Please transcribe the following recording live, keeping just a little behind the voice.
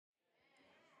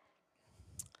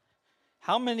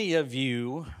How many of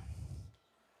you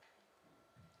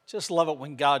just love it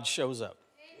when God shows up?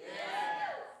 Yes.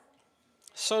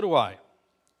 So do I.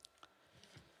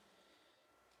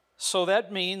 So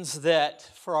that means that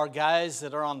for our guys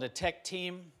that are on the tech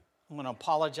team, I'm going to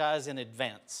apologize in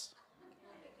advance.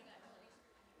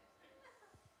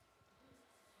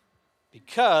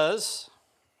 Because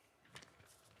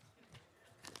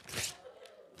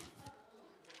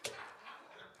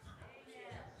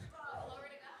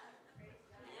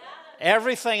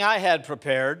everything I had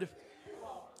prepared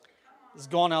is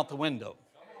going out the window.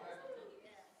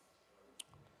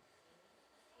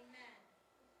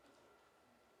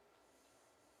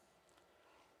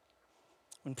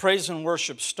 When praise and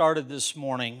worship started this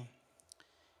morning,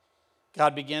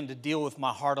 God began to deal with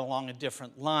my heart along a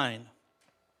different line.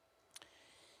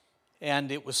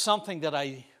 And it was something that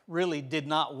I really did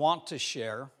not want to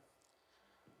share,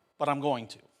 but I'm going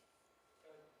to,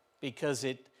 because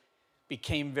it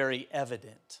became very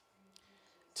evident.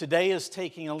 Today is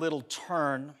taking a little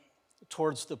turn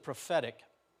towards the prophetic.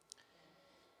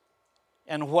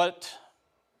 And what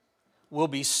will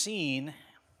be seen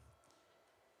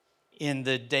in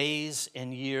the days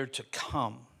and year to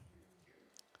come.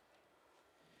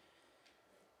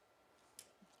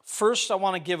 First, I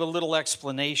want to give a little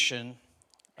explanation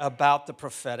about the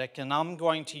prophetic, and I'm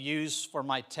going to use for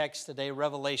my text today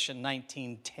Revelation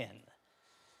 19:10.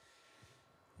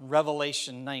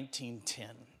 Revelation 19:10.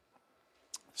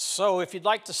 So if you'd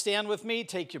like to stand with me,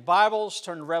 take your Bibles,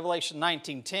 turn to Revelation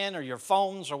 19:10 or your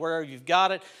phones or wherever you've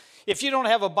got it. If you don't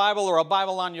have a Bible or a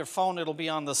Bible on your phone, it'll be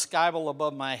on the Skyble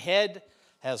above my head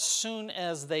as soon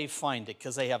as they find it,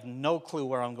 because they have no clue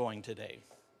where I'm going today.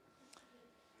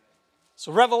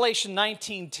 So Revelation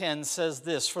 19:10 says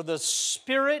this: "For the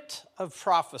spirit of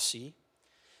prophecy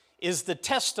is the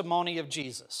testimony of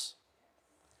Jesus."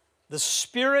 The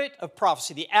spirit of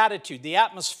prophecy, the attitude, the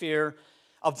atmosphere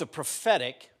of the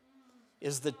prophetic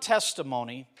is the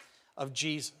testimony of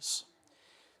Jesus.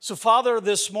 So, Father,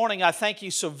 this morning I thank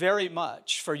you so very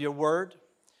much for your word,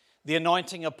 the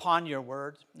anointing upon your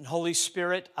word. And Holy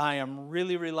Spirit, I am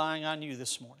really relying on you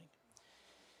this morning,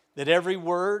 that every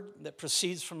word that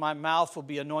proceeds from my mouth will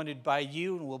be anointed by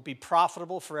you and will be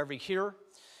profitable for every hearer.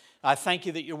 I thank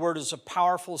you that your word is a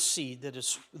powerful seed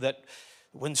that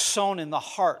when sown in the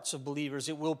hearts of believers,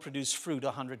 it will produce fruit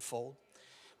 100-fold.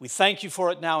 We thank you for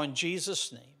it now in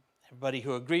Jesus' name. Everybody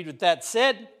who agreed with that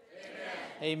said,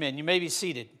 Amen. Amen. You may be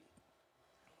seated.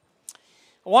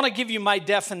 I want to give you my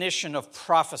definition of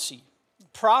prophecy.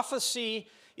 Prophecy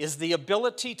is the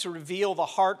ability to reveal the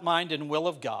heart, mind, and will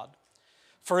of God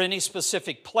for any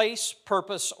specific place,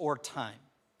 purpose, or time.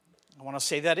 I want to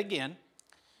say that again.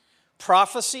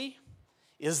 Prophecy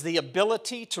is the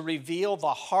ability to reveal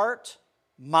the heart,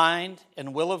 mind,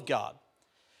 and will of God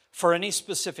for any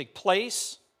specific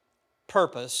place,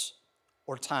 purpose,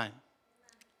 or time.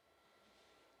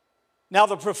 Now,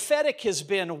 the prophetic has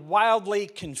been wildly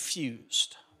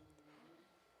confused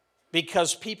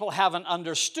because people haven't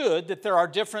understood that there are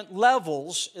different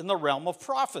levels in the realm of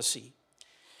prophecy.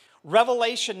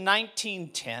 Revelation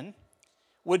 19:10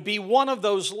 would be one of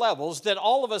those levels that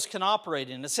all of us can operate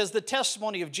in. It says the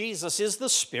testimony of Jesus is the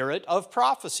spirit of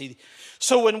prophecy.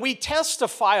 So when we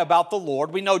testify about the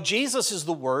Lord, we know Jesus is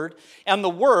the Word, and the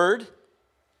Word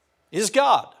is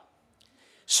God.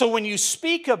 So when you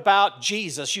speak about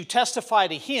Jesus, you testify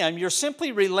to Him, you're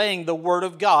simply relaying the Word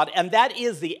of God, and that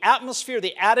is the atmosphere,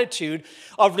 the attitude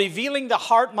of revealing the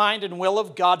heart, mind, and will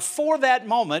of God for that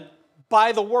moment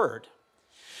by the Word.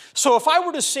 So if I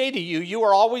were to say to you, you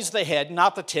are always the head,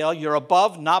 not the tail, you're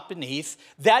above, not beneath,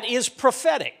 that is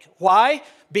prophetic. Why?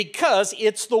 Because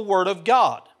it's the Word of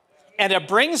God, and it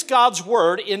brings God's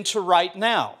Word into right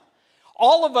now.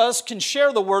 All of us can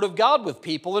share the Word of God with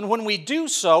people, and when we do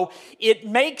so, it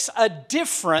makes a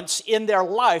difference in their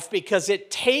life because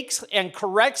it takes and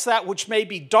corrects that which may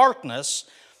be darkness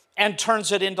and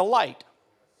turns it into light.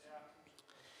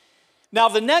 Now,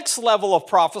 the next level of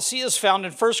prophecy is found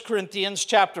in 1 Corinthians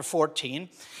chapter 14,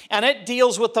 and it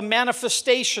deals with the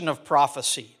manifestation of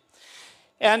prophecy.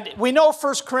 And we know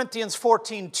 1 Corinthians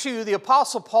 14:2, the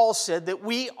Apostle Paul said that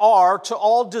we are to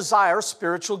all desire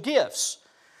spiritual gifts.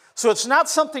 So it's not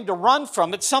something to run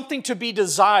from, it's something to be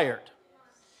desired.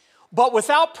 But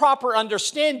without proper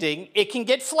understanding, it can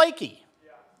get flaky.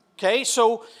 Okay,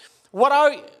 so what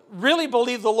I really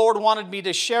believe the Lord wanted me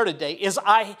to share today is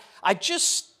I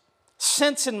just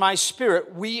sense in my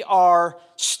spirit we are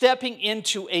stepping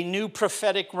into a new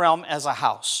prophetic realm as a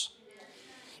house.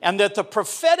 And that the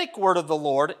prophetic word of the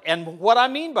Lord, and what I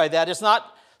mean by that is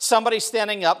not somebody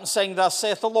standing up and saying, "Thus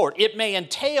saith the Lord." It may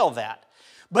entail that.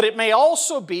 But it may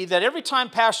also be that every time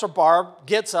Pastor Barb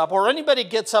gets up or anybody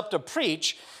gets up to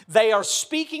preach, they are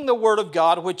speaking the word of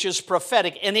God, which is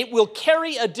prophetic, and it will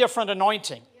carry a different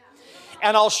anointing.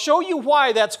 And I'll show you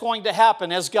why that's going to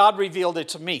happen as God revealed it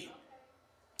to me.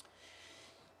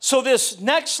 So this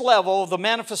next level, the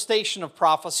manifestation of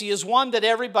prophecy, is one that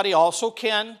everybody also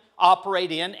can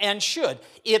operate in and should.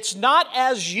 It's not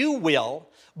as you will,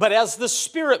 but as the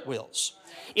Spirit wills.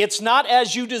 It's not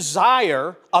as you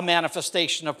desire a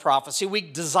manifestation of prophecy. We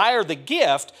desire the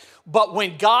gift, but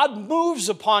when God moves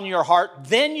upon your heart,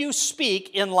 then you speak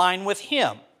in line with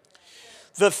Him.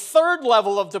 The third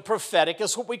level of the prophetic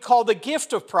is what we call the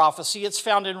gift of prophecy. It's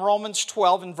found in Romans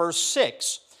 12 and verse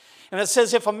 6. And it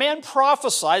says, if a man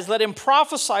prophesies, let him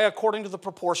prophesy according to the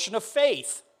proportion of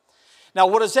faith. Now,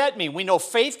 what does that mean? We know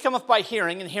faith cometh by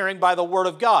hearing, and hearing by the word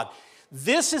of God.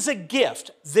 This is a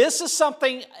gift. This is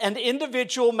something an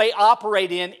individual may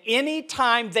operate in any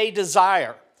time they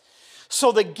desire.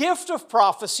 So the gift of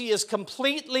prophecy is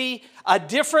completely a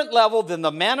different level than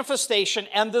the manifestation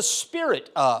and the spirit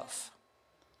of.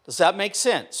 Does that make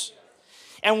sense?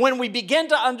 And when we begin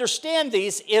to understand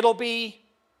these, it'll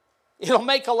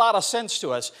make a lot of sense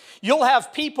to us. You'll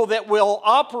have people that will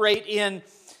operate in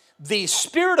the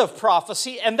spirit of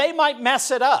prophecy, and they might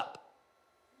mess it up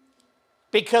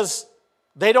because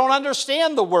they don't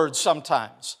understand the word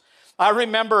sometimes. I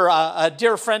remember a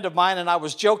dear friend of mine, and I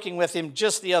was joking with him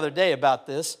just the other day about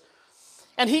this,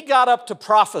 and he got up to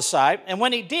prophesy, and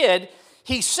when he did,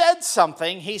 he said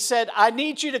something. He said, I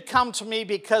need you to come to me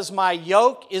because my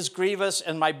yoke is grievous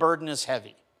and my burden is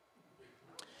heavy.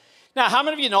 Now, how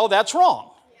many of you know that's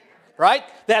wrong, right?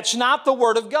 That's not the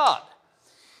word of God.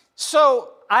 So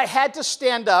I had to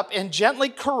stand up and gently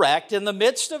correct in the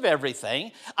midst of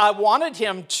everything. I wanted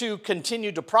him to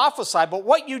continue to prophesy, but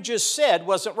what you just said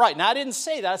wasn't right. Now, I didn't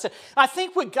say that. I said, I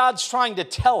think what God's trying to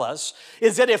tell us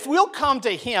is that if we'll come to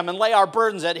Him and lay our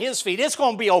burdens at His feet, it's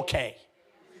going to be okay,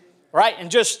 right?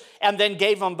 And then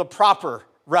gave him the proper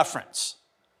reference.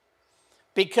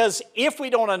 Because if we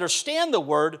don't understand the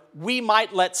word, we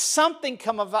might let something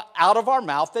come out of our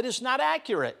mouth that is not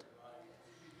accurate.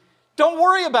 Don't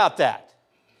worry about that.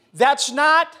 That's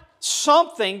not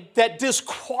something that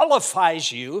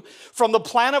disqualifies you from the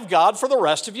plan of God for the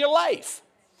rest of your life.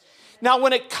 Now,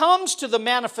 when it comes to the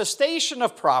manifestation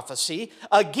of prophecy,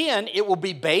 again, it will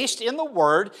be based in the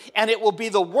word, and it will be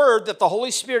the word that the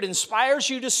Holy Spirit inspires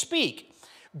you to speak.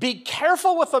 Be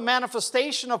careful with the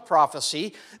manifestation of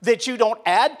prophecy that you don't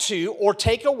add to or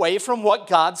take away from what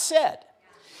God said.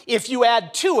 If you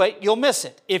add to it, you'll miss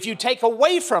it. If you take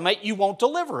away from it, you won't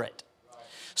deliver it.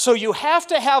 So you have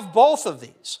to have both of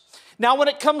these. Now, when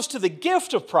it comes to the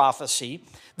gift of prophecy,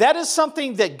 that is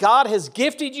something that God has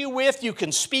gifted you with. You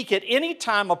can speak at any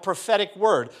time a prophetic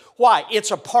word. Why?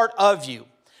 It's a part of you.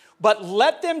 But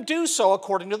let them do so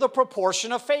according to the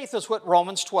proportion of faith, is what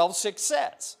Romans 12:6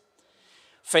 says.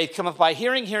 Faith cometh by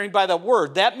hearing, hearing by the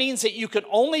word. That means that you can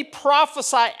only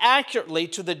prophesy accurately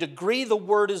to the degree the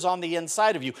word is on the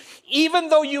inside of you, even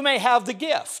though you may have the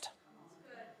gift.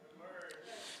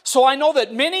 So I know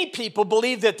that many people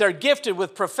believe that they're gifted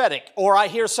with prophetic, or I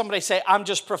hear somebody say, I'm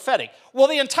just prophetic. Well,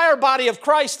 the entire body of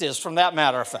Christ is, from that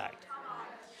matter of fact.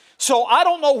 So I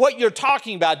don't know what you're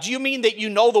talking about. Do you mean that you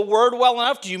know the word well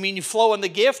enough? Do you mean you flow in the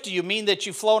gift? Do you mean that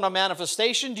you flow in a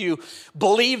manifestation? Do you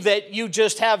believe that you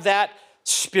just have that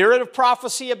spirit of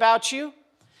prophecy about you?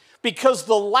 Because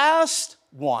the last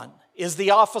one is the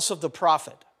office of the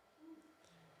prophet.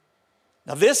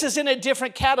 Now, this is in a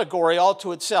different category all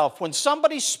to itself. When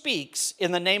somebody speaks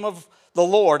in the name of the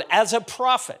Lord as a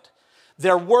prophet,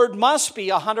 their word must be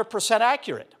 100%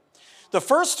 accurate. The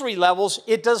first three levels,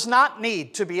 it does not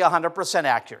need to be 100%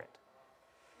 accurate.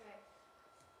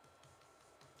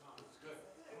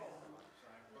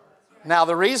 Now,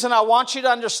 the reason I want you to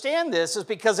understand this is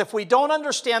because if we don't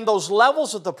understand those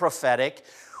levels of the prophetic,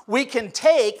 we can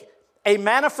take a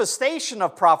manifestation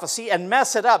of prophecy and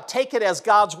mess it up, take it as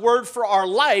God's word for our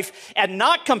life, and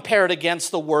not compare it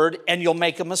against the word, and you'll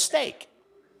make a mistake.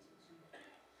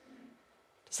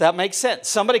 Does that make sense?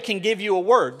 Somebody can give you a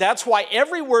word. That's why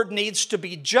every word needs to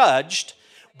be judged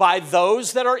by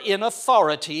those that are in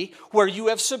authority where you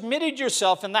have submitted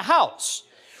yourself in the house.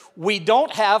 We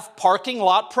don't have parking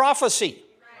lot prophecy.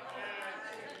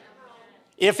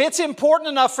 If it's important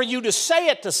enough for you to say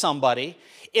it to somebody,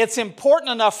 it's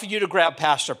important enough for you to grab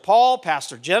Pastor Paul,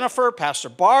 Pastor Jennifer, Pastor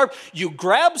Barb. You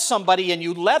grab somebody and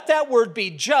you let that word be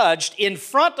judged in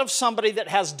front of somebody that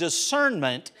has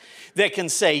discernment that can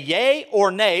say yay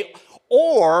or nay,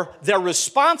 or they're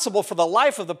responsible for the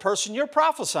life of the person you're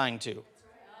prophesying to.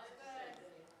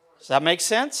 Does that make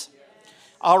sense?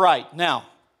 All right, now,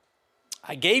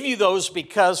 I gave you those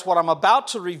because what I'm about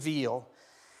to reveal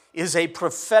is a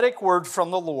prophetic word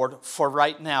from the Lord for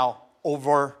right now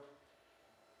over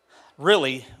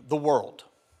really the world.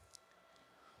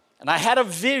 And I had a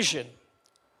vision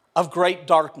of great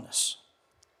darkness.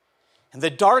 And the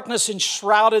darkness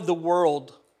enshrouded the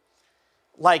world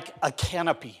like a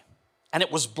canopy. And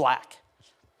it was black,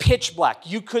 pitch black.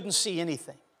 You couldn't see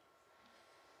anything.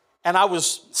 And I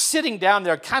was sitting down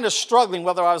there kind of struggling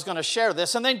whether I was going to share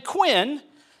this. And then Quinn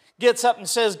gets up and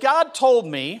says, God told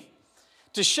me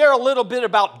to share a little bit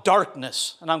about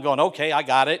darkness. And I'm going, okay, I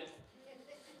got it.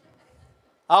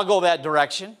 I'll go that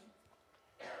direction.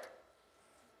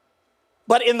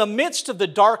 But in the midst of the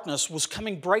darkness was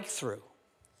coming breakthrough.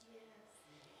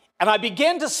 And I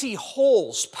began to see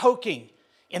holes poking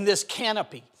in this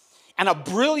canopy and a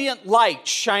brilliant light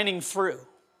shining through.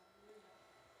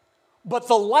 But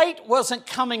the light wasn't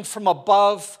coming from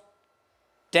above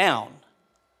down.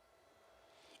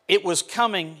 It was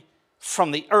coming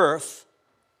from the earth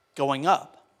going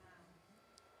up.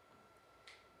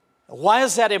 Why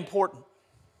is that important?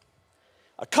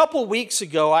 A couple weeks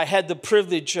ago, I had the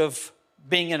privilege of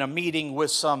being in a meeting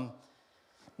with some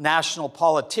national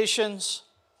politicians,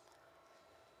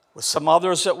 with some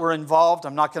others that were involved.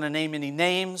 I'm not going to name any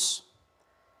names,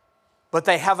 but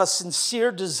they have a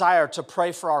sincere desire to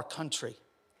pray for our country.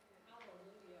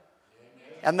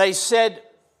 And they said,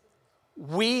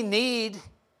 we need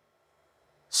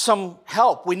some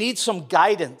help. We need some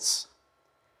guidance.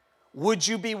 Would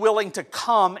you be willing to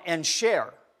come and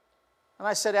share? And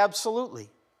I said, absolutely.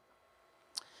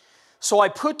 So I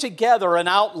put together an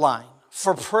outline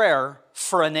for prayer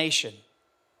for a nation.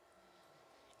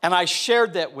 And I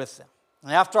shared that with them.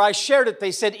 And after I shared it,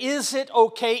 they said, is it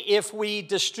okay if we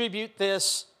distribute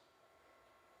this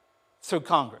through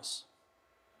Congress?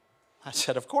 I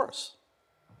said, of course.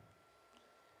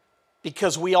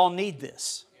 Because we all need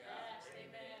this.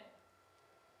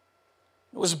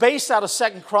 It was based out of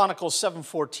 2 Chronicles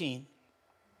 7:14.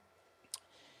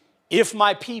 If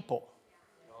my people,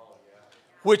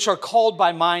 which are called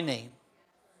by my name,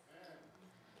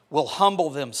 will humble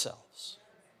themselves,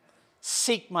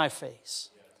 seek my face,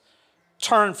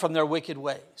 turn from their wicked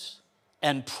ways,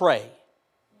 and pray.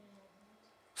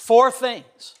 4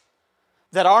 things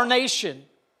that our nation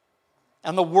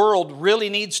and the world really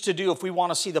needs to do if we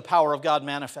want to see the power of God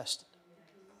manifested.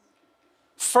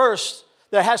 First,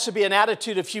 there has to be an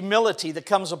attitude of humility that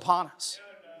comes upon us.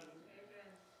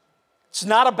 It's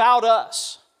not about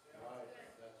us.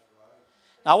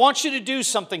 Now, I want you to do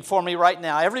something for me right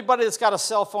now. Everybody that's got a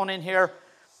cell phone in here,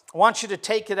 I want you to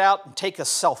take it out and take a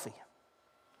selfie.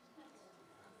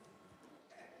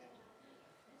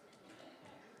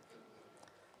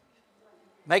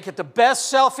 Make it the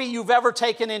best selfie you've ever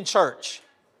taken in church.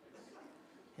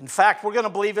 In fact, we're going to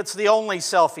believe it's the only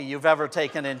selfie you've ever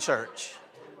taken in church.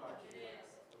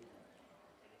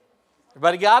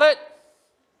 Everybody got it?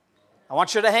 I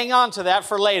want you to hang on to that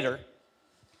for later.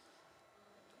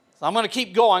 So I'm going to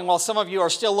keep going while some of you are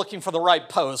still looking for the right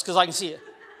pose because I can see it.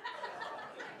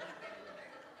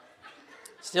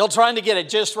 Still trying to get it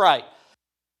just right.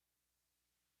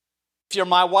 If you're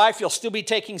my wife, you'll still be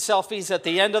taking selfies at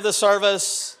the end of the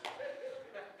service.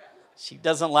 She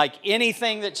doesn't like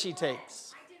anything that she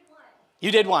takes. I did one.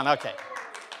 You did one, okay.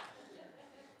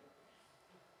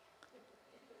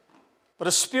 But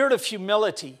a spirit of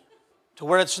humility to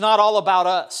where it's not all about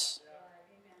us.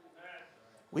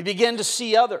 We begin to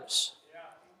see others.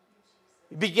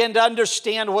 We begin to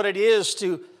understand what it is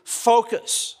to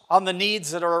focus on the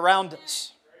needs that are around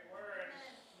us.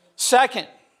 Second,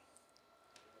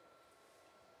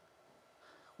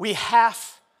 we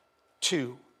have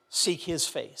to seek His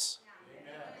face.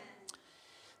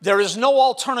 There is no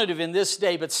alternative in this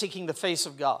day but seeking the face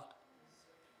of God.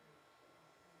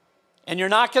 And you're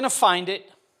not going to find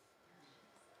it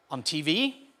on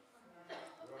TV,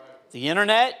 the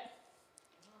internet,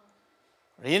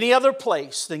 or any other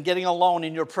place than getting alone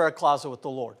in your prayer closet with the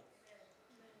Lord.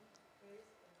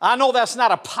 I know that's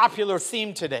not a popular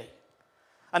theme today.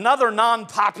 Another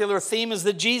non-popular theme is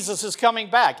that Jesus is coming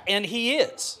back, and He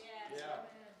is.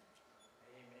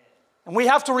 And we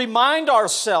have to remind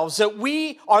ourselves that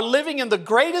we are living in the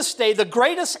greatest day, the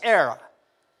greatest era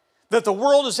that the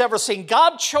world has ever seen.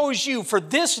 God chose you for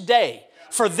this day,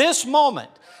 for this moment,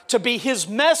 to be His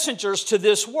messengers to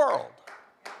this world.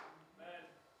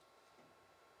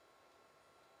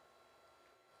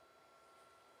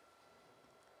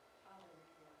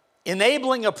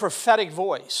 Enabling a prophetic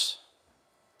voice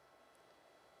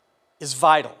is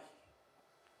vital.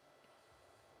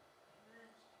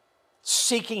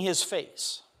 Seeking His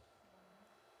face.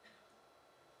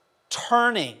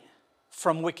 Turning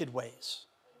from wicked ways.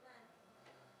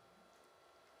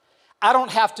 I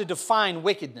don't have to define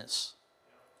wickedness.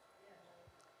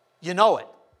 You know it.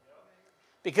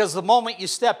 Because the moment you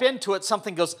step into it,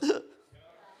 something goes, ugh.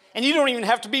 And you don't even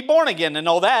have to be born again to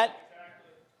know that.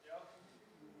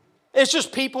 It's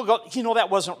just people go, you know, that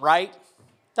wasn't right.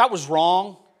 That was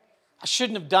wrong. I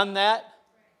shouldn't have done that.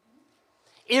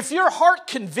 If your heart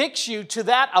convicts you to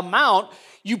that amount,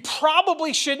 you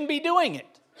probably shouldn't be doing it.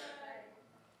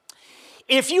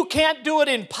 If you can't do it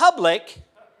in public,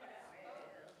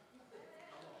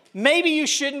 maybe you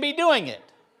shouldn't be doing it.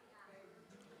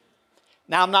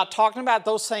 Now, I'm not talking about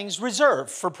those things reserved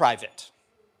for private.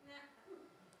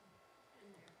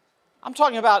 I'm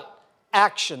talking about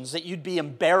actions that you'd be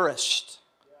embarrassed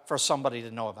for somebody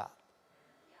to know about.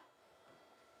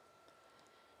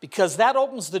 Because that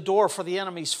opens the door for the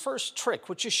enemy's first trick,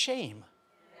 which is shame.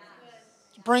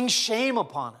 It brings shame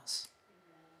upon us.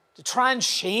 To try and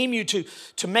shame you,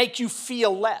 to make you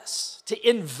feel less, to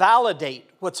invalidate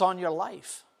what's on your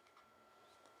life.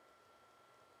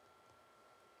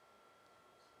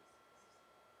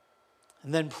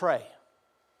 And then pray.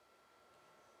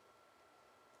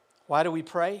 Why do we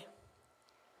pray?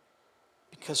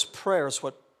 Because prayer is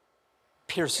what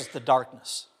pierces the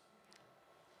darkness.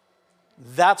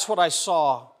 That's what I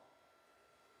saw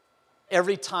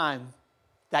every time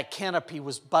that canopy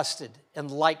was busted and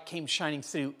light came shining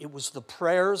through. It was the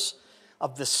prayers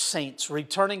of the saints,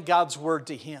 returning God's word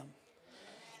to Him.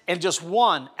 And just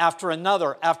one after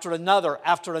another, after another,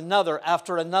 after another,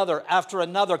 after another, after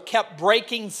another, kept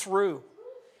breaking through.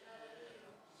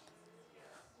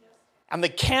 And the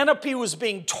canopy was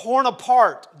being torn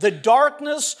apart. The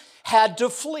darkness had to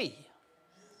flee.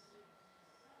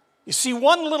 You see,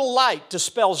 one little light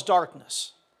dispels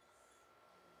darkness.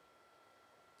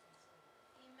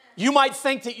 You might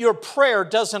think that your prayer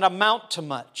doesn't amount to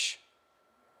much.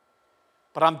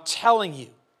 But I'm telling you,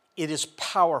 it is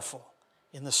powerful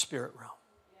in the spirit realm.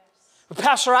 But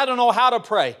Pastor, I don't know how to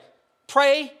pray.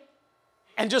 Pray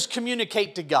and just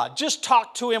communicate to God. Just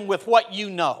talk to Him with what you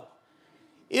know.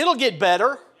 It'll get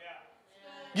better.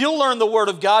 You'll learn the Word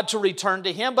of God to return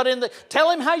to Him. But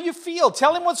tell Him how you feel.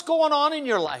 Tell Him what's going on in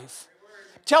your life.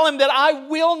 Tell Him that I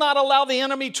will not allow the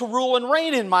enemy to rule and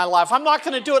reign in my life. I'm not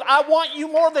going to do it. I want you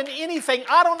more than anything.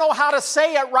 I don't know how to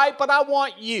say it right, but I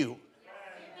want you.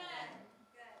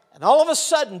 And all of a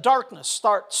sudden, darkness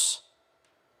starts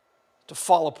to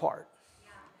fall apart.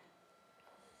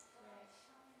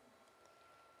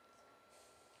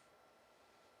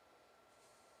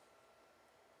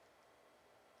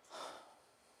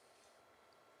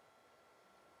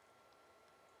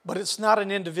 But it's not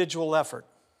an individual effort.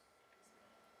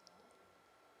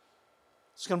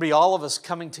 It's going to be all of us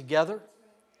coming together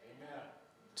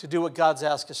to do what God's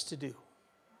asked us to do.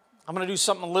 I'm going to do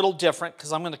something a little different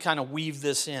because I'm going to kind of weave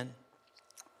this in.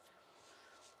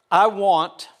 I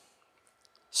want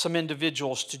some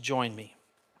individuals to join me.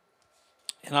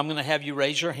 And I'm going to have you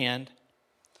raise your hand.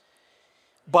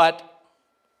 But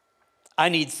I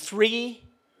need 3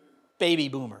 baby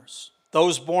boomers.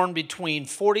 Those born between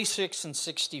 46 and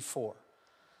 64.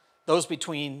 Those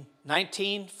between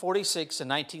 1946 and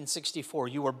 1964.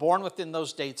 You were born within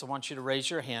those dates. I want you to raise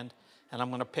your hand, and I'm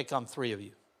going to pick on 3 of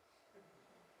you.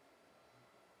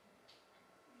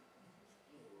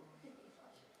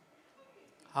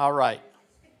 All right.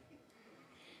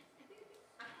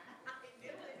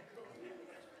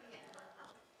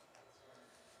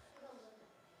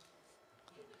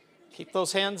 Keep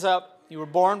those hands up. You were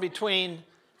born between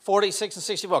 46 and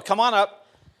 64. Come on up.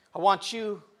 I want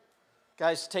you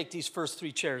guys to take these first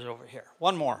 3 chairs over here.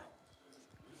 One more.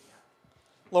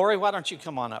 Lori, why don't you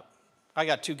come on up? I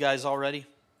got 2 guys already.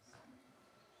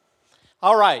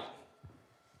 All right.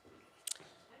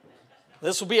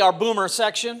 This will be our boomer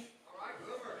section.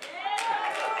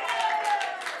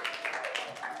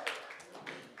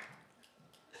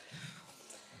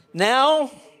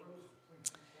 Now,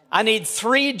 I need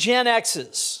 3 Gen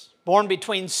X's born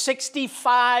between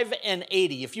 65 and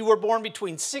 80. If you were born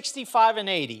between 65 and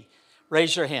 80,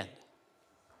 raise your hand.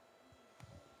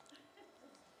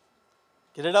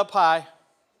 Get it up high.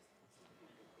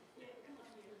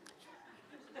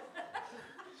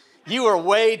 You are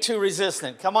way too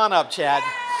resistant. Come on up, Chad.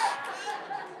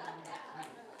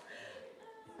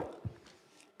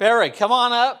 Barry, come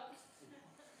on up.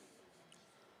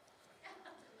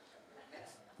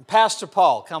 Pastor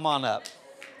Paul, come on up.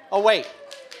 Oh, wait.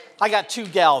 I got 2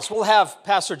 gals. We'll have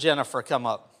Pastor Jennifer come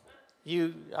up.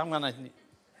 I'm going to...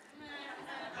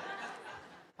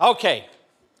 Okay.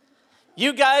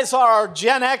 You guys are our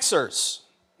Gen Xers.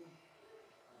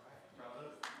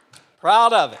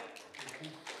 Proud of it.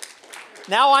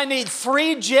 Now I need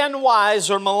 3 Gen Ys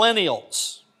or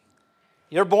millennials.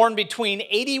 You're born between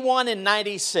 81 and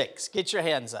 96. Get your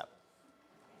hands up.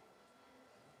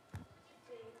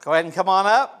 Go ahead and come on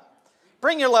up.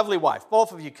 Bring your lovely wife.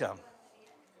 Both of you come.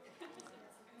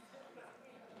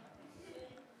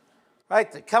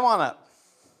 Right there. Come on up.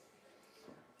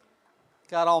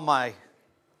 Got all my...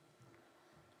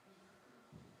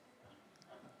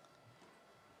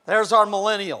 There's our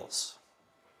millennials.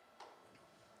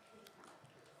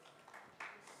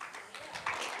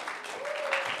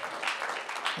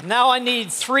 Now I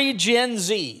need 3 Gen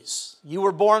Zs. You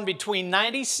were born between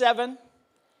 97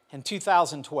 and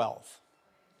 2012.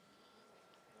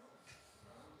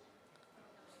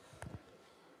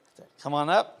 Come on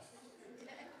up.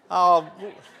 Oh,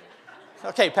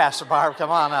 okay, Pastor Barb, come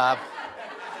on up.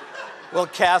 We'll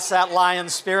cast that lion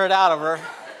spirit out of her.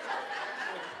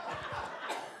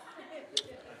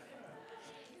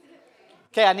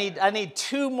 Okay, I need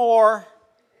 2 more.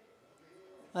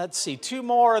 Let's see, 2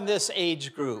 more in this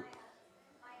age group.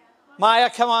 Maya,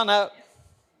 come on up.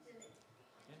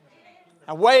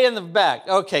 And way in the back.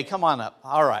 Okay, come on up.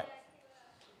 All right.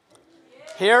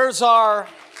 Here's our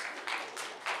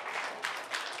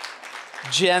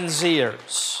Gen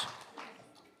Zers.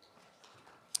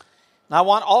 Now, I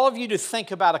want all of you to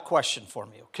think about a question for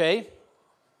me, okay?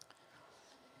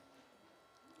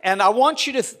 And I want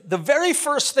you to, the very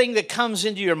first thing that comes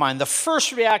into your mind, the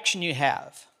first reaction you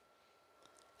have,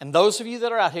 and those of you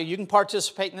that are out here, you can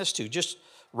participate in this too. Just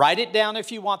write it down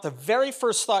if you want. The very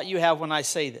first thought you have when I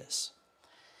say this.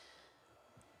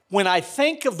 When I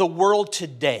think of the world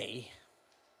today,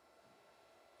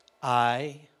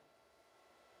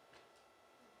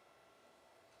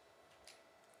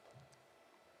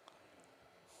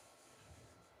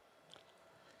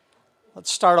 let's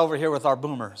start over here with our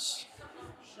boomers.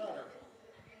 Shudder.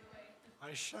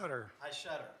 I shudder. I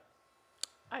shudder.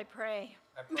 I pray.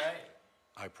 I pray.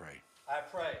 I pray. I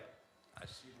pray. I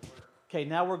see the work. Okay,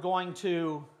 now we're going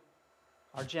to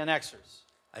our Gen Xers.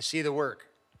 I see the work.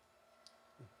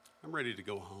 I'm ready to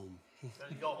go home.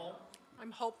 Ready to go home?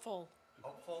 I'm hopeful.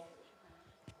 Hopeful.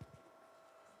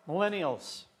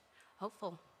 Millennials.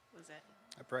 Hopeful was it?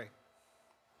 I pray.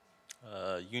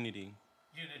 Unity.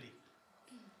 Unity.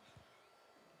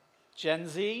 Gen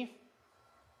Z.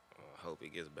 Hope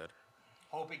it gets better.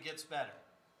 Hope it gets better.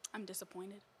 I'm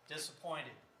disappointed.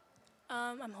 Disappointed.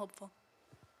 I'm hopeful.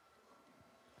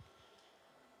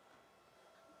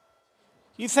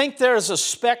 You think there's a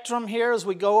spectrum here as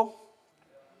we go?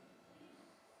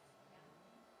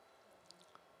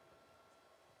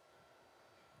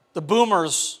 The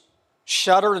boomers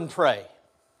shudder and pray.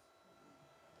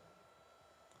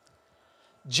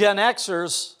 Gen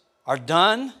Xers are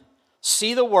done,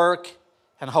 see the work,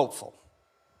 and hopeful.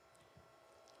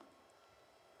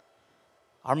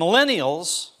 Our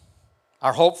millennials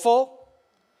are hopeful,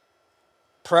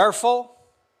 prayerful,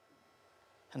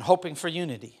 and hoping for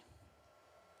unity.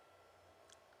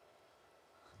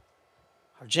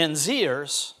 Our Gen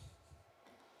Zers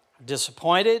are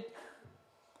disappointed,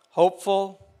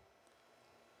 hopeful,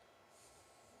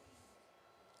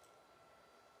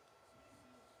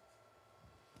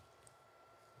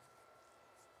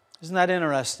 isn't that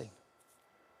interesting?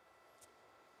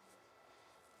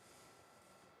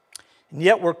 And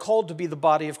yet we're called to be the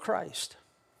body of Christ,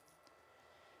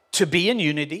 to be in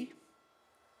unity.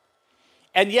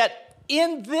 And yet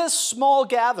in this small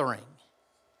gathering,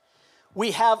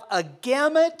 we have a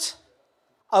gamut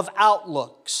of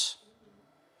outlooks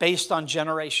based on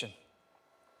generation.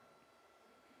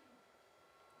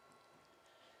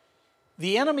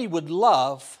 The enemy would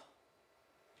love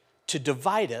to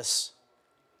divide us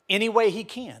any way he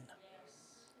can.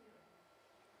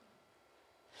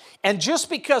 And just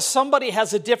because somebody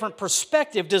has a different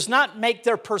perspective does not make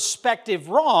their perspective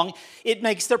wrong. It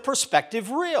makes their perspective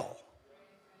real.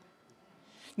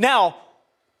 Now,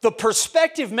 the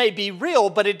perspective may be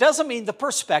real, but it doesn't mean the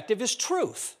perspective is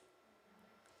truth.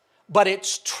 But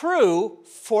it's true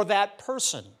for that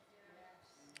person.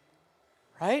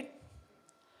 Right?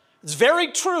 It's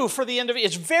very true for the individual.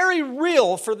 It's very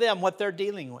real for them what they're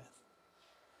dealing with.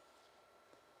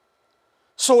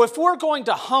 So if we're going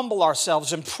to humble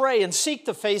ourselves and pray and seek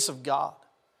the face of God,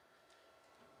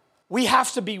 we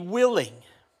have to be willing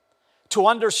to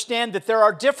understand that there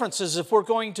are differences if we're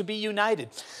going to be united.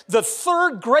 The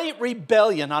third great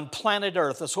rebellion on planet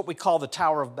Earth is what we call the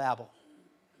Tower of Babel,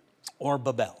 or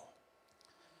Babel.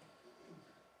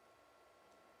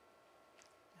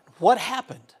 What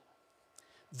happened?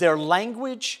 Their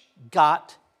language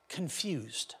got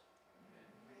confused.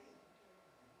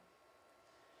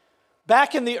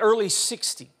 Back in the early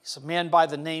 60s, a man by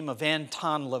the name of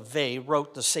Anton LaVey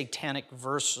wrote the Satanic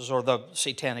Verses, or the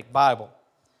Satanic Bible.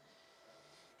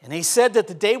 And he said that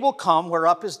the day will come where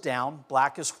up is down,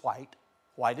 black is white,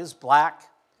 white is black.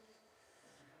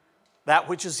 That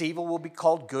which is evil will be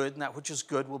called good, and that which is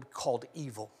good will be called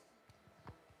evil.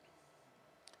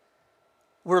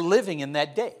 We're living in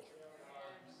that day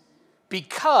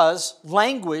because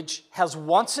language has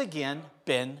once again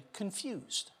been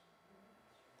confused.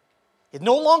 It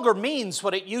no longer means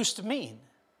what it used to mean.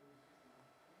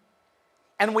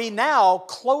 And we now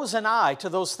close an eye to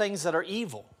those things that are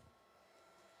evil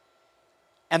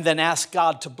and then ask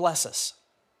God to bless us.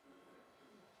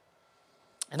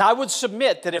 And I would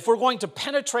submit that if we're going to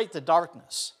penetrate the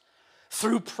darkness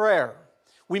through prayer,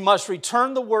 we must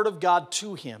return the Word of God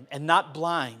to Him and not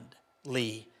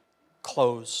blindly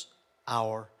close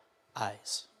our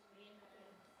eyes.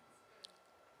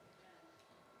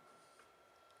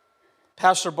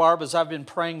 Pastor Barb, as I've been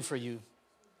praying for you,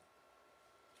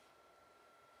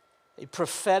 a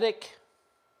prophetic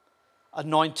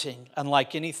anointing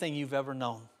unlike anything you've ever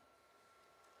known.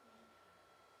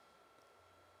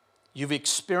 You've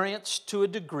experienced to a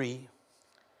degree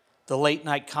the late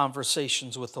night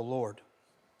conversations with the Lord.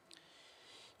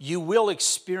 You will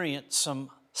experience some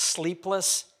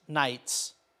sleepless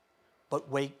nights, but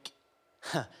wake.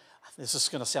 This is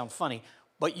going to sound funny,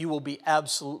 but you will be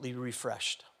absolutely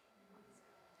refreshed.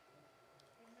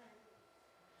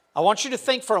 I want you to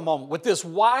think for a moment, with this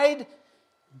wide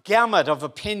gamut of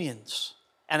opinions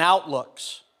and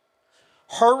outlooks,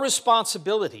 her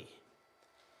responsibility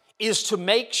is to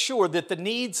make sure that the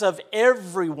needs of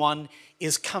everyone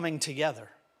is coming together.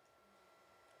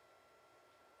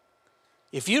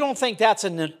 If you don't think that's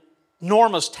an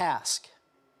enormous task,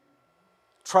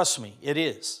 trust me, it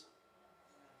is.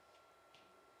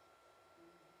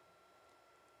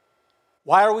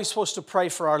 Why are we supposed to pray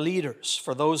for our leaders,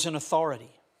 for those in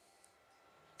authority?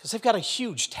 Because they've got a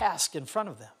huge task in front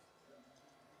of them.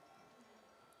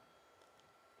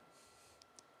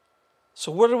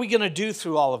 So what are we going to do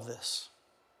through all of this?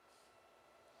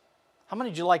 How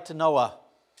many would you like to know a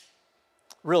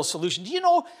real solution? Do you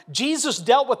know Jesus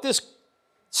dealt with this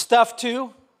stuff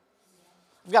too?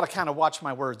 I've got to kind of watch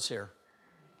my words here.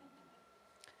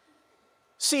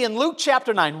 See, in Luke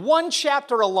chapter 9, one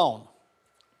chapter alone,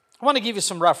 I want to give you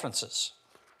some references.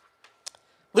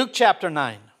 Luke chapter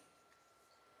 9.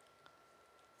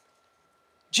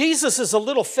 Jesus is a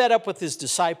little fed up with his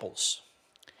disciples.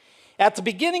 At the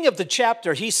beginning of the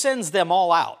chapter, he sends them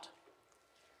all out.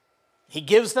 He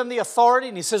gives them the authority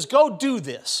and he says, go do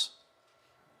this.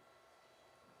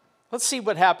 Let's see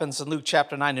what happens in Luke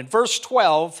chapter 9. In verse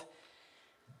 12,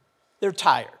 they're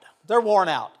tired. They're worn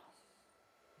out.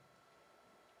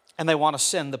 And they want to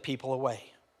send the people away.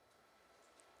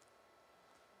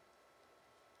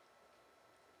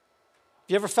 Have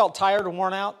you ever felt tired or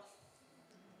worn out?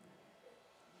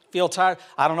 Feel tired?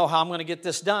 I don't know how I'm going to get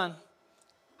this done.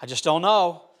 I just don't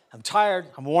know. I'm tired.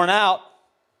 I'm worn out.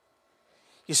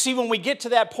 You see, when we get to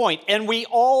that point, and we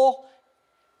all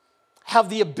have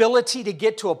the ability to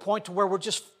get to a point to where we're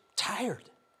just tired.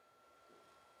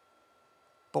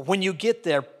 But when you get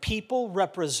there, people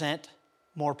represent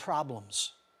more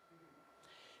problems.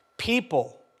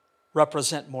 People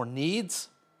represent more needs.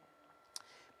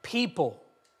 People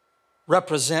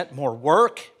represent more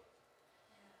work.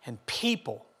 And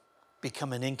people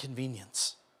become an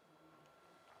inconvenience.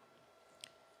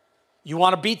 You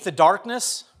want to beat the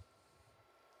darkness?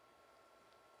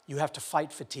 You have to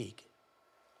fight fatigue.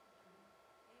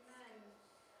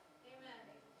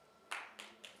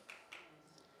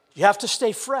 You have to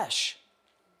stay fresh.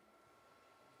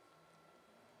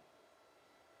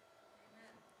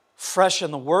 Fresh in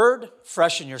the Word,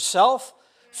 fresh in yourself,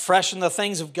 fresh in the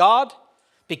things of God.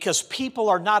 Because people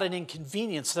are not an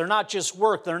inconvenience. They're not just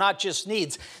work. They're not just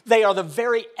needs. They are the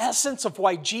very essence of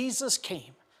why Jesus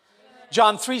came.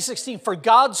 John 3:16, for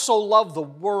God so loved the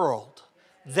world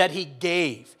that He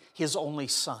gave His only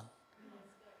Son.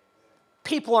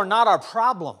 People are not our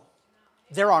problem.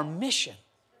 They're our mission.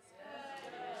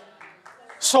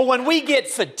 So when we get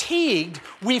fatigued,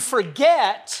 we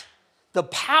forget the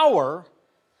power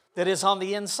that is on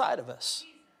the inside of us.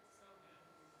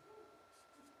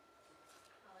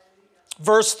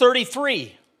 Verse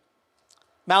 33,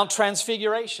 Mount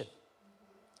Transfiguration.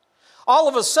 All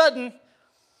of a sudden,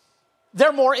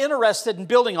 they're more interested in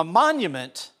building a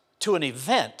monument to an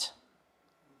event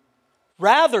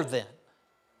rather than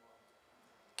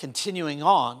continuing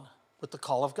on with the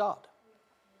call of God.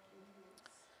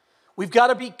 We've got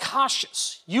to be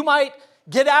cautious. You might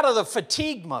get out of the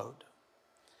fatigue mode,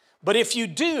 but if you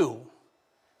do,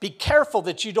 be careful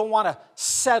that you don't want to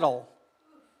settle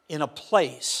in a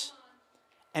place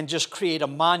and just create a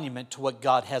monument to what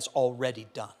God has already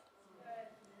done.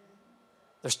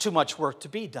 There's too much work to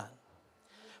be done.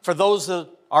 For those that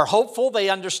are hopeful, they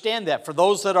understand that. For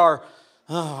those that are,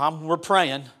 we're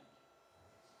praying.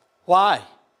 Why?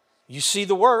 You see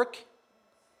the work.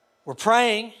 We're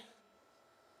praying.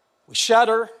 We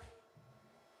shudder.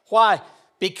 Why?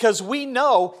 Because we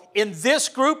know in this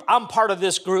group, I'm part of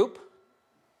this group.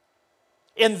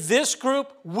 In this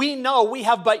group, we know we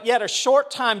have but yet a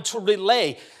short time to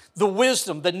relay the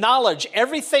wisdom, the knowledge,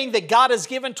 everything that God has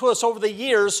given to us over the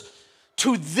years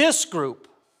to this group.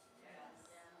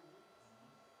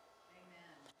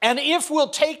 And if we'll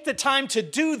take the time to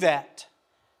do that,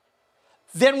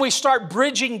 then we start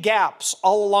bridging gaps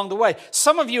all along the way.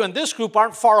 Some of you in this group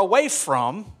aren't far away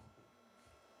from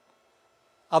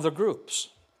other groups.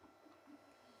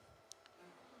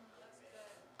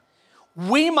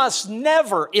 We must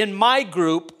never, in my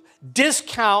group,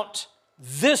 discount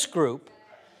this group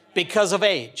because of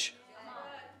age.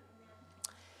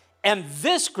 And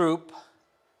this group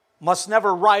must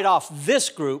never write off this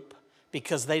group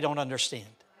because they don't understand.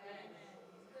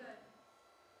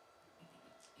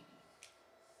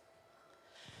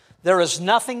 There is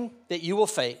nothing that you will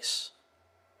face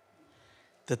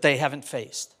that they haven't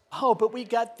faced. Oh, but we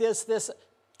got this.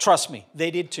 Trust me,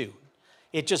 they did too.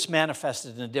 It just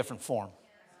manifested in a different form.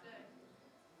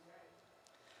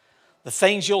 The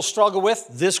things you'll struggle with,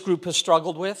 this group has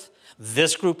struggled with.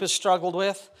 This group has struggled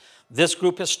with. This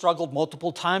group has struggled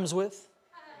multiple times with.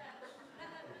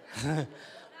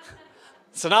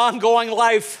 It's an ongoing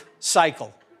life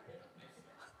cycle.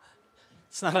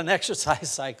 It's not an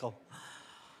exercise cycle.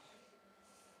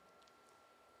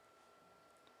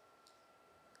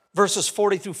 Verses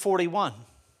 40 through 41.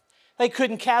 They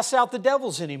couldn't cast out the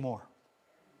devils anymore.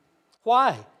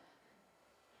 Why?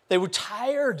 They were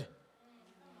tired.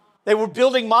 They were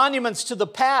building monuments to the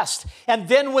past. And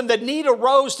then when the need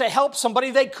arose to help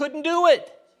somebody, they couldn't do it.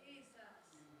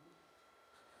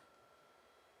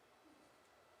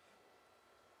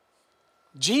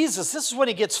 Jesus, this is when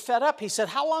he gets fed up. He said,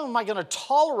 how long am I going to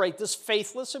tolerate this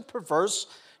faithless and perverse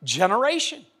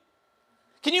generation?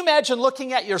 Can you imagine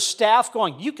looking at your staff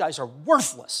going, you guys are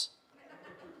worthless?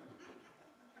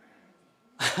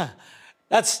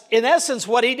 That's in essence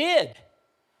what he did.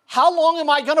 How long am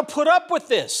I going to put up with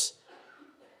this?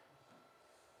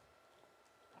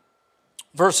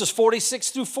 Verses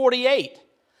 46 through 48.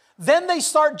 Then they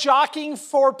start jockeying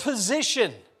for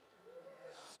position.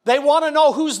 They want to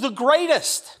know who's the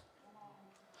greatest.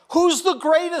 Who's the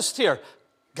greatest here?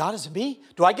 God, is it me?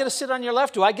 Do I get to sit on your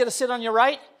left? Do I get to sit on your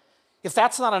right? If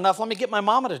that's not enough, let me get my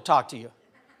mama to talk to you.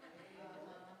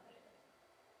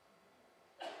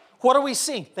 What are we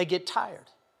seeing? They get tired.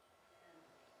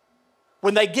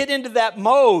 When they get into that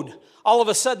mode, all of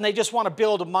a sudden they just want to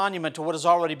build a monument to what has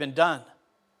already been done.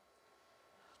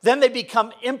 Then they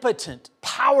become impotent,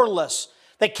 powerless.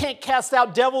 They can't cast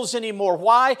out devils anymore.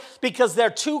 Why? Because they're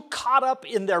too caught up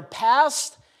in their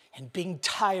past and being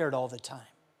tired all the time.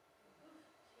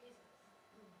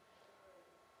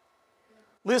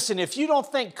 Listen, if you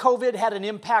don't think COVID had an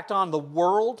impact on the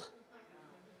world,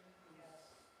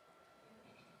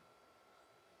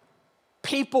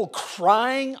 people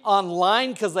crying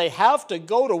online because they have to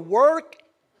go to work,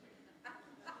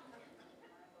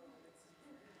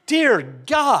 dear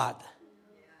God,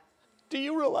 do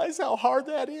you realize how hard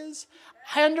that is?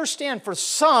 I understand for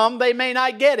some, they may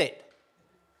not get it.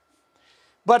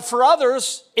 But for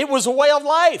others, it was a way of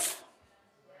life.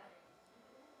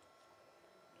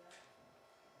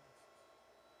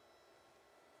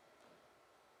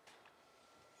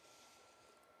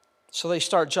 So they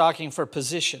start jockeying for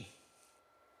position.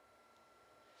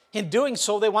 In doing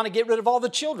so, they want to get rid of all the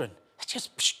children.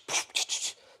 Just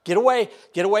get away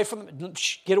from them,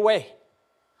 get away.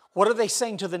 What are they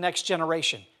saying to the next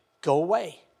generation? Go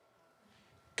away.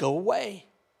 Go away.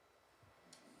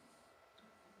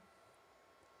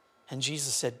 And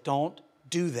Jesus said, don't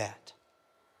do that.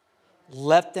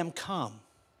 Let them come.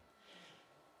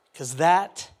 Because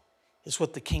that is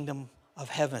what the kingdom of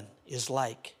heaven is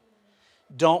like.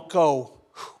 Don't go,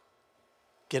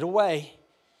 get away.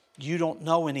 You don't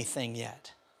know anything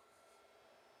yet.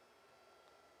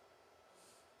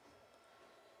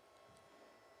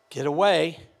 Get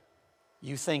away.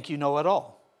 You think you know it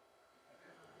all.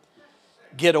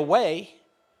 Get away.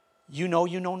 You know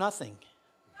nothing.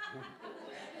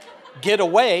 Get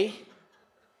away.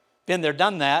 Been there,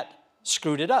 done that.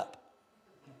 Screwed it up.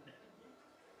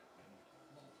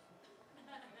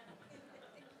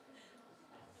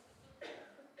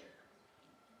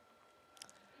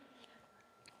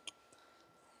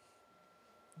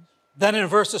 Then in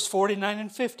verses 49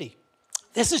 and 50,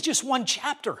 this is just one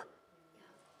chapter.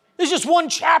 This is just one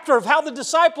chapter of how the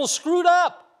disciples screwed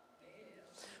up.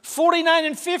 49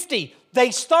 and 50,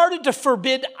 they started to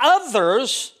forbid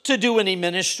others to do any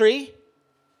ministry,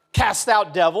 cast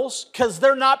out devils, because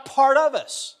they're not part of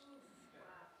us.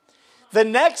 The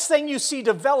next thing you see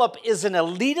develop is an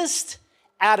elitist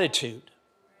attitude.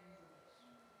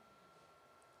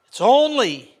 It's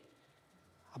only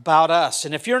about us.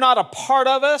 And if you're not a part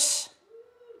of us,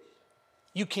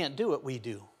 you can't do what we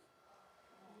do.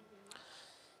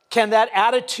 Can that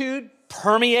attitude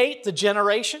permeate the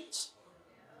generations?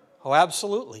 Oh,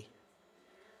 absolutely.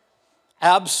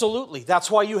 Absolutely.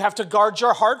 That's why you have to guard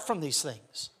your heart from these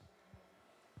things.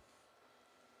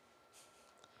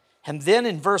 And then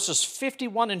in verses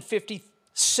 51 and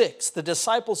 56, the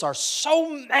disciples are so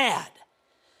mad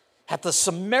at the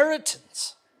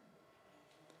Samaritans.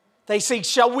 They say,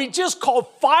 shall we just call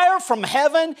fire from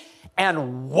heaven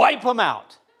and wipe them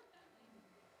out?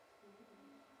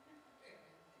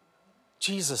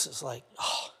 Jesus is like,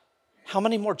 oh, how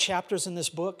many more chapters in this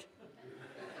book?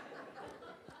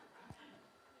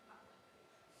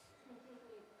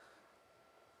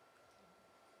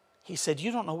 He said,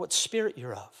 you don't know what spirit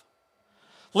you're of.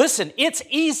 Listen, it's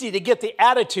easy to get the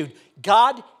attitude,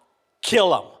 God,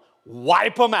 kill them,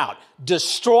 wipe them out,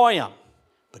 destroy them.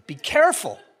 But be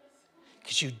careful,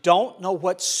 because you don't know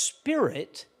what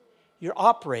spirit you're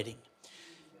operating.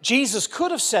 Jesus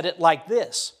could have said it like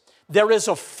this: there is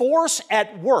a force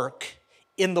at work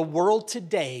in the world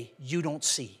today you don't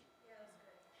see.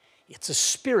 It's a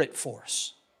spirit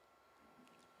force.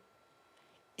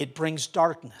 It brings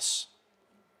darkness.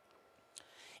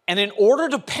 And in order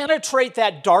to penetrate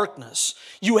that darkness,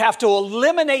 you have to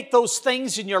eliminate those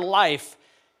things in your life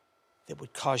that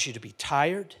would cause you to be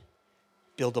tired,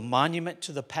 build a monument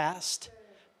to the past,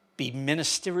 be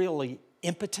ministerially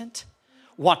impotent,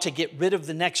 want to get rid of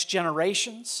the next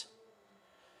generations,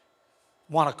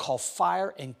 want to call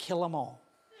fire and kill them all.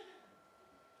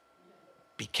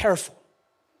 Be careful.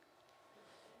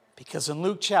 Because in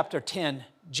Luke chapter 10,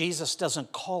 Jesus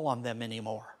doesn't call on them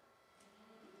anymore.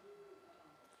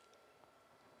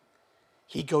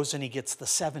 He goes and he gets the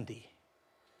 70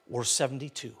 or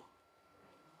 72.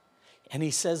 And he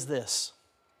says this,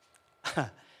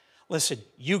 listen,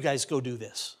 you guys go do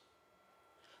this.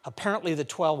 Apparently the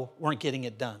 12 weren't getting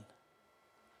it done.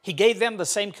 He gave them the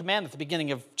same command at the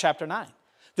beginning of chapter 9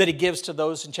 that he gives to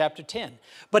those in chapter 10.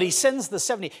 But he sends the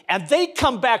 70, and they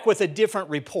come back with a different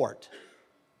report.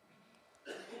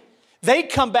 They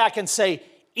come back and say,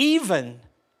 even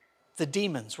the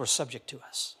demons were subject to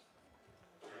us.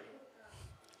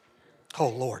 Oh,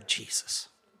 Lord Jesus.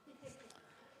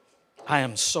 I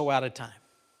am so out of time.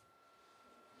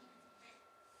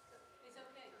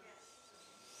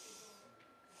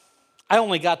 I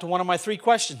only got to one of my 3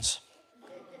 questions.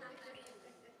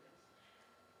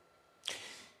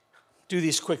 Do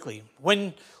these quickly.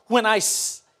 When I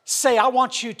say I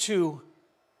want you to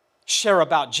share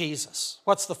about Jesus,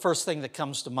 what's the first thing that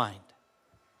comes to mind?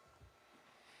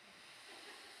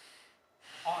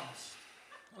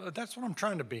 Honest. That's what I'm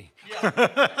trying to be. Yeah.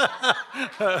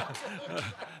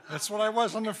 That's what I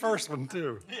was on the first one,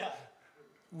 too. Yeah.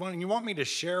 When you want me to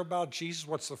share about Jesus,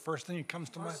 what's the first thing that comes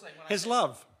to mind? His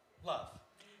love. Love.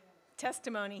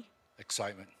 Testimony.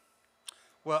 Excitement.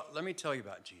 Well, let me tell you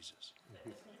about Jesus.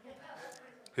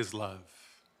 His love.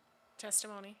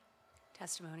 Testimony.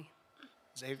 Testimony.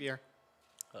 Xavier,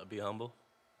 be humble.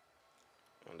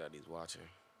 And that he's watching.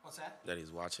 What's that? That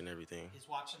he's watching everything. He's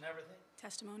watching everything.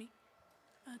 Testimony.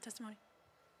 Testimony.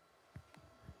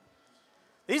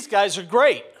 These guys are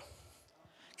great.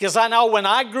 Because I know when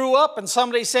I grew up and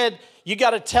somebody said, you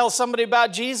got to tell somebody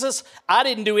about Jesus, I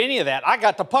didn't do any of that. I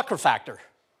got the pucker factor.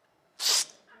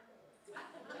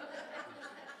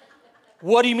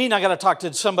 What do you mean I got to talk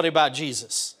to somebody about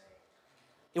Jesus?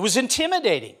 It was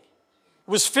intimidating. It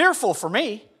was fearful for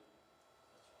me.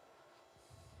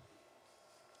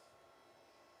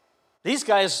 These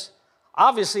guys,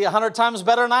 obviously 100 times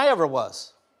better than I ever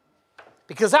was.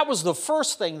 Because that was the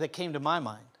first thing that came to my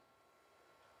mind.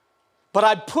 But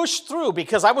I pushed through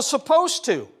because I was supposed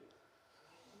to.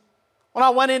 When I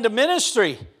went into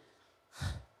ministry,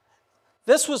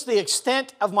 this was the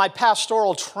extent of my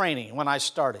pastoral training when I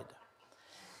started.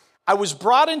 I was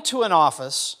brought into an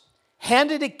office,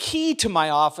 handed a key to my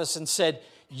office and said,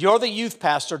 you're the youth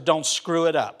pastor, don't screw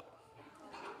it up.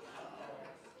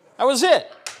 That was it.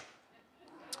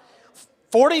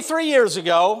 43 years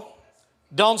ago,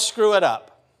 don't screw it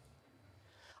up.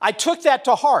 I took that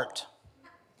to heart.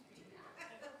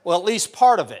 Well, at least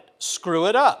part of it. Screw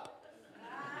it up.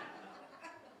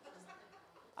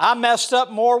 I messed up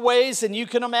more ways than you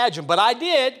can imagine, but I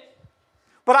did.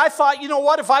 But I thought, you know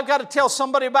what? If I've got to tell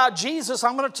somebody about Jesus,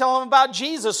 I'm going to tell them about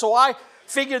Jesus. So I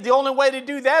figured the only way to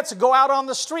do that is to go out on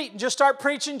the street and just start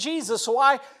preaching Jesus. So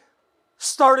I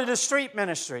started a street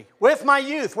ministry with my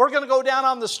youth. We're going to go down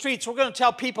on the streets. We're going to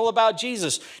tell people about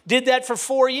Jesus. Did that for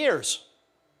 4 years.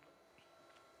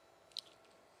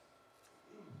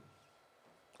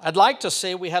 I'd like to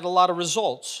say we had a lot of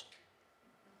results.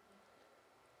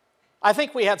 I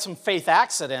think we had some faith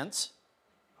accidents.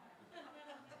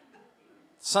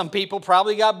 Some people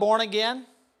probably got born again.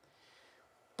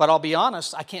 But I'll be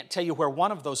honest, I can't tell you where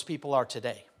one of those people are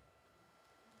today.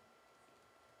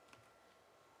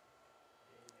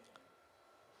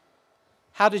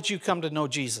 How did you come to know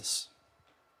Jesus?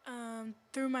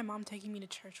 Through my mom taking me to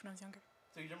church when I was younger.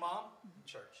 Through your mom?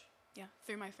 Church. Yeah,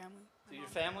 through my family. Through your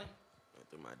family?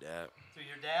 Through my dad. Through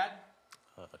your dad?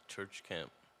 A church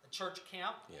camp. A church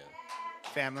camp? Yeah.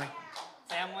 Family.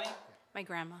 Family? My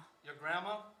grandma. Your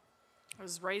grandma? I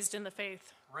was raised in the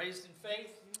faith. Raised in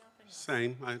faith?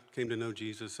 Same. I came to know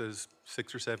Jesus as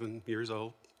 6 or 7 years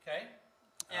old Okay.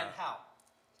 And how?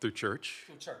 through church.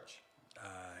 Through church.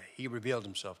 He revealed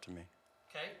himself to me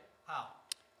Okay. How?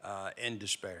 in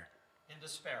despair. In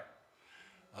despair.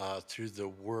 Through the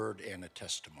word and a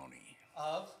testimony.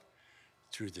 Of?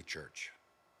 Through the church.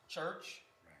 Church.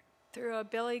 Through a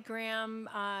Billy Graham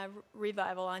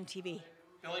revival on TV.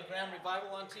 Billy Graham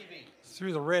revival on TV.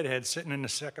 Through the redhead sitting in the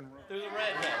second row. Through the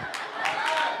redhead.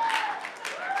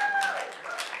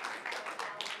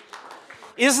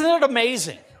 Isn't it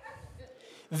amazing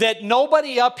that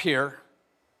nobody up here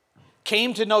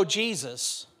came to know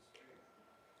Jesus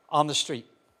on the street?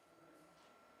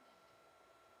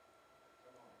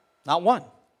 Not one.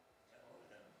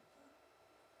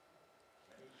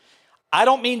 I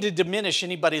don't mean to diminish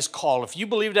anybody's call. If you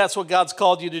believe that's what God's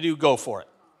called you to do, go for it.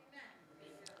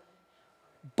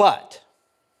 But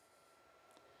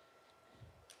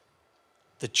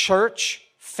the church,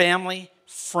 family,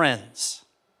 friends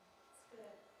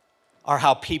are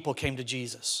how people came to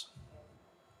Jesus.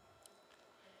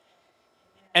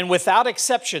 And without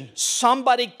exception,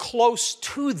 somebody close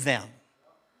to them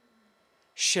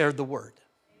shared the word.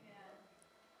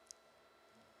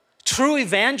 True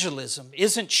evangelism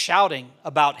isn't shouting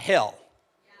about hell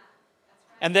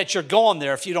and that you're going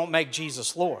there if you don't make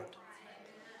Jesus Lord.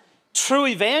 True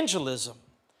evangelism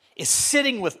is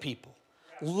sitting with people,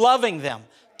 loving them,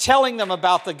 telling them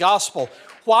about the gospel.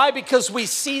 Why? Because we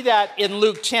see that in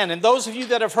Luke 10. And those of you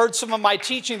that have heard some of my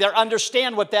teaching there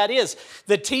understand what that is.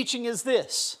 The teaching is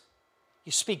this.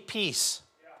 You speak peace,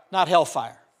 not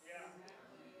hellfire.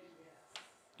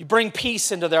 You bring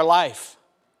peace into their life.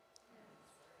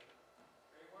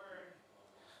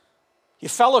 You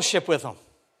fellowship with them.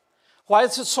 Why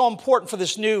is it so important for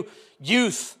this new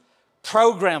youth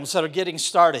programs that are getting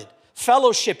started?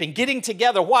 Fellowshipping, getting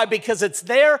together. Why? Because it's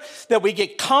there that we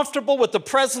get comfortable with the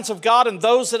presence of God and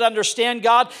those that understand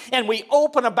God, and we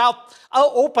open up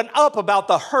about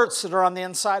the hurts that are on the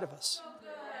inside of us.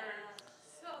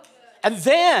 And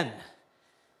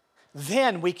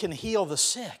then we can heal the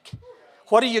sick.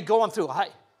 What are you going through?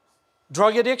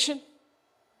 Drug addiction?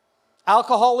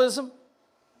 Alcoholism?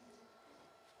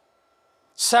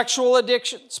 Sexual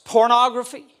addictions?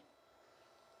 Pornography?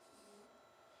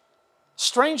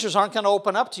 Strangers aren't going to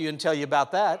open up to you and tell you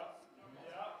about that.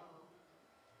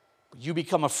 You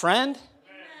become a friend.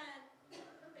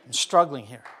 I'm struggling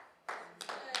here.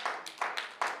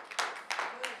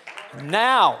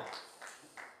 Now,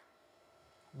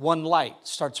 one light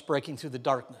starts breaking through the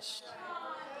darkness.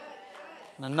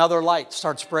 And another light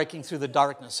starts breaking through the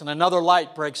darkness. And another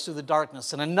light breaks through the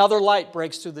darkness. And another light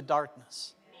breaks through the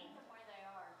darkness.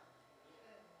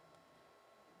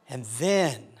 And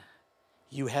then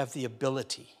you have the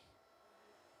ability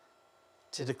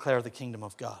to declare the kingdom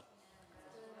of God.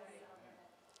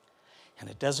 And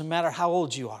it doesn't matter how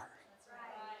old you are.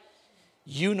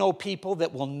 You know people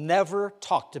that will never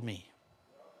talk to me,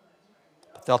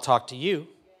 but they'll talk to you.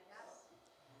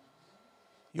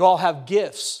 You all have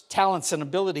gifts, talents, and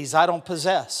abilities I don't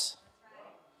possess.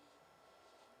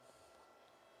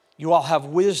 You all have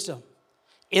wisdom,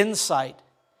 insight,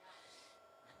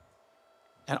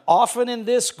 and often in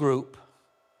this group,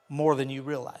 more than you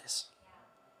realize.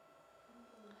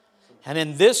 And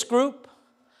in this group,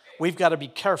 we've got to be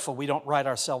careful we don't write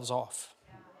ourselves off.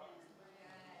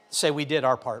 Say we did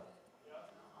our part.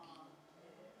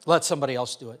 Let somebody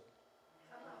else do it.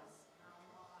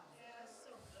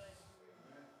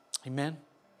 Amen?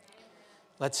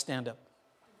 Let's stand up.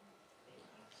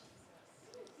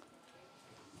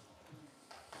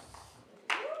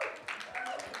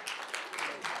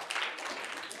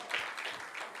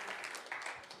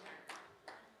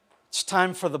 It's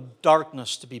time for the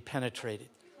darkness to be penetrated,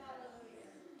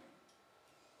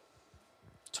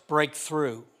 to break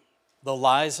through. the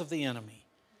lies of the enemy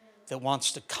that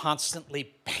wants to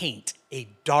constantly paint a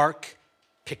dark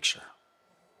picture.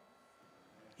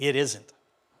 It isn't.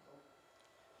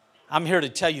 I'm here to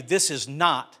tell you this is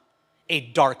not a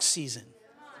dark season.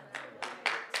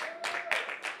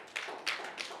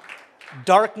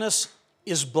 Darkness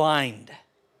is blind.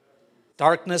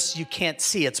 Darkness you can't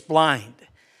see, it's blind.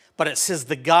 But it says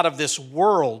the God of this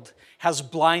world has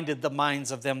blinded the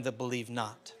minds of them that believe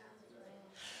not.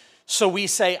 So we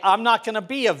say, I'm not going to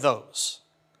be of those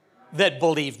that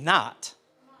believe not.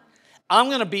 I'm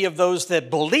going to be of those that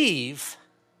believe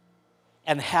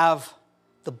and have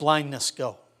the blindness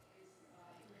go.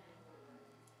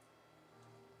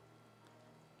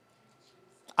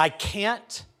 I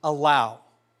can't allow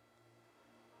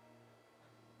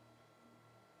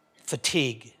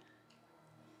fatigue.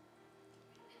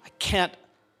 I can't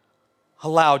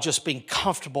allow just being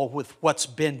comfortable with what's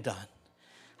been done.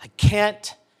 I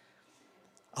can't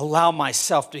allow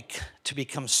myself to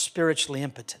become spiritually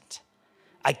impotent.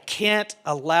 I can't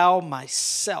allow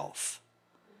myself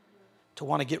to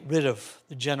want to get rid of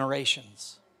the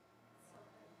generations.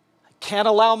 I can't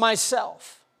allow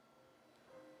myself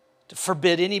to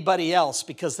forbid anybody else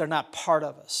because they're not part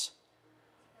of us.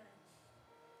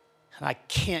 And I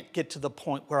can't get to the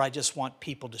point where I just want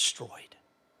people destroyed.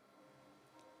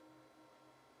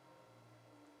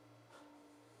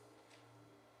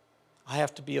 I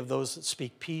have to be of those that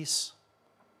speak peace,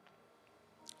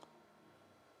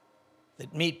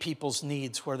 that meet people's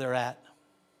needs where they're at.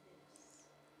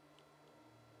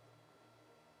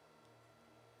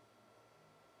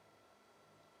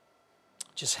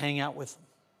 Just hang out with them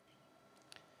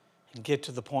and get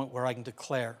to the point where I can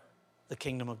declare the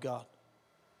kingdom of God.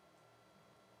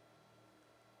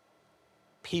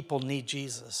 People need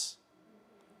Jesus.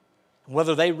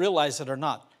 Whether they realize it or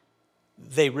not,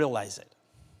 they realize it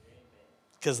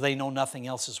because they know nothing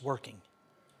else is working,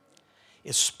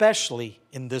 especially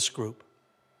in this group.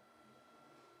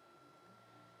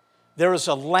 There is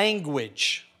a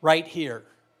language right here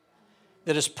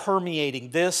that is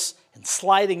permeating this and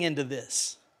sliding into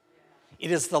this. It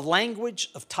is the language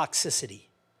of toxicity.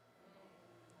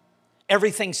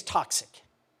 Everything's toxic.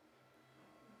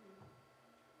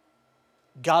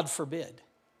 God forbid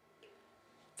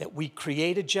that we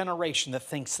create a generation that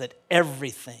thinks that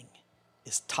everything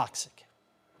is toxic.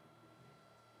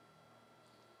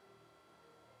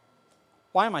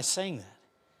 Why am I saying that?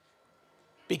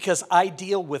 Because I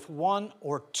deal with one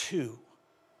or two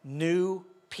new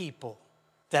people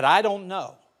that I don't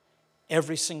know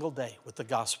every single day with the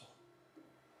gospel.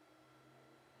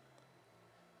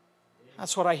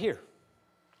 That's what I hear.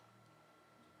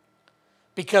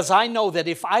 Because I know that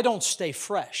if I don't stay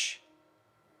fresh,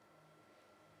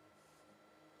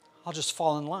 I'll just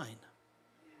fall in line.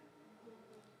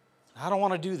 I don't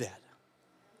want to do that.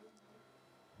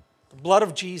 The blood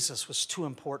of Jesus was too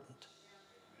important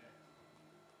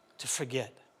to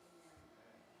forget.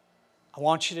 I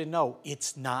want you to know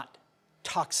it's not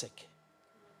toxic.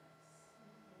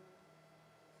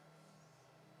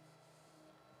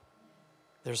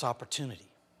 There's opportunity.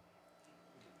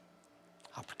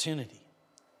 Opportunity.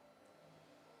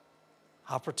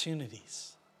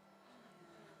 Opportunities.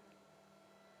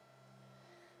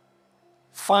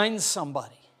 Find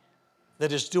somebody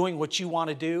that is doing what you want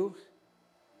to do,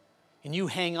 and you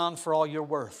hang on for all you're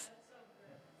worth.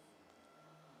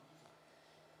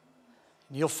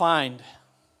 And you'll find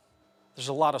there's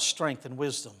a lot of strength and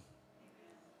wisdom.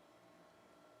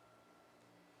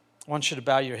 I want you to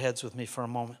bow your heads with me for a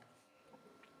moment.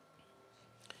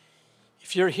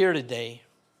 If you're here today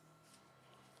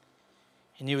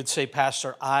and you would say,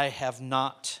 Pastor, I have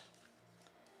not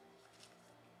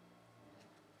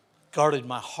guarded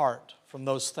my heart from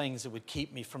those things that would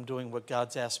keep me from doing what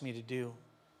God's asked me to do.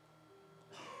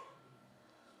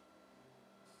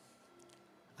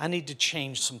 I need to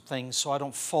change some things so I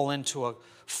don't fall into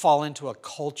a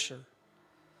culture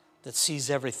that sees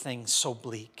everything so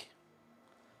bleak.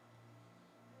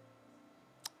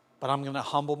 But I'm going to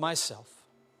humble myself,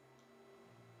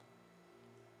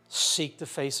 seek the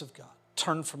face of God,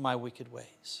 turn from my wicked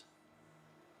ways,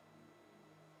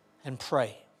 and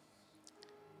pray.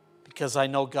 Because I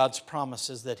know God's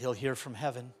promises that He'll hear from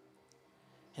heaven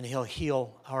and He'll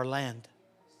heal our land.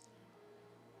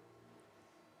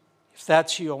 If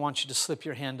that's you, I want you to slip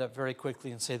your hand up very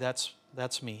quickly and say, that's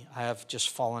me. I have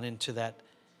just fallen into that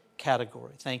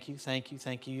category. Thank you, thank you,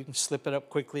 thank you. You can slip it up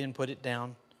quickly and put it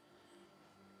down.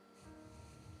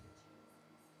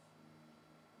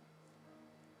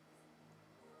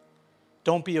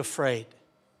 Don't be afraid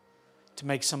to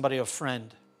make somebody a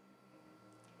friend.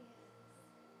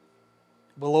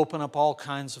 We'll open up all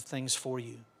kinds of things for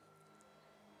you.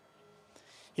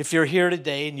 If you're here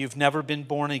today and you've never been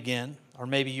born again, or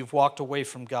maybe you've walked away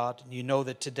from God and you know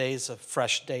that today is a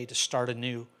fresh day to start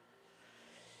anew,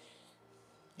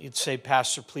 you'd say,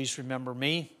 Pastor, please remember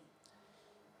me.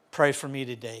 Pray for me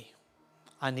today.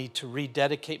 I need to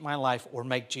rededicate my life or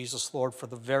make Jesus Lord for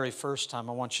the very first time.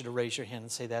 I want you to raise your hand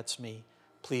and say, that's me.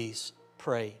 Please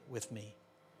pray with me.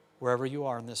 Wherever you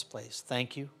are in this place.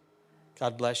 Thank you.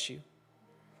 God bless you.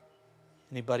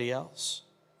 Anybody else?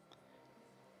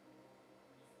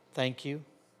 Thank you.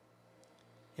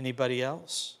 Anybody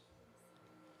else?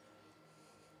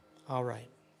 All right.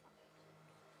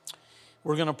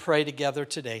 We're going to pray together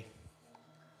today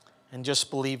and just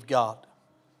believe God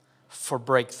for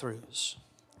breakthroughs.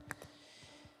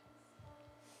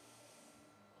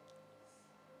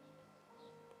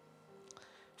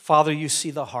 Father, you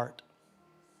see the heart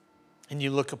and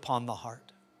you look upon the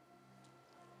heart.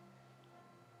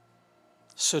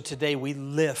 So today we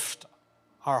lift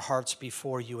our hearts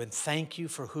before you and thank you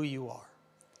for who you are.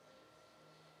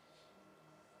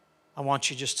 I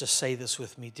want you just to say this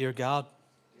with me. Dear God,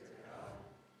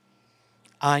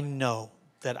 I know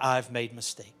that I've made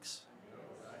mistakes.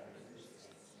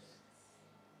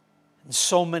 And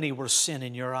so many were sin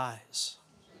in your eyes,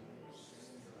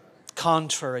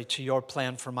 contrary to your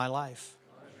plan for my life.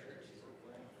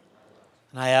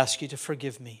 And I ask you to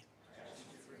forgive me.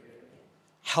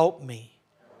 Help me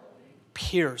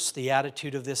pierce the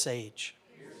attitude of this age.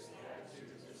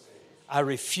 I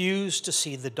refuse to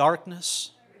see the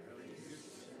darkness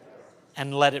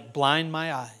and let it blind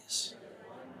my eyes.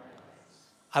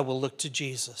 I will look to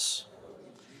Jesus,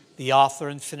 the author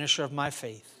and finisher of my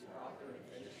faith,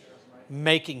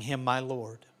 making him my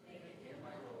Lord,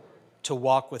 to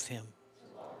walk with him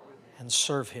and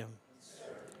serve him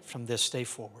from this day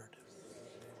forward.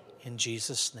 In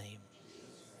Jesus' name,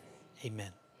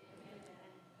 amen.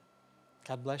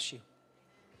 God bless you.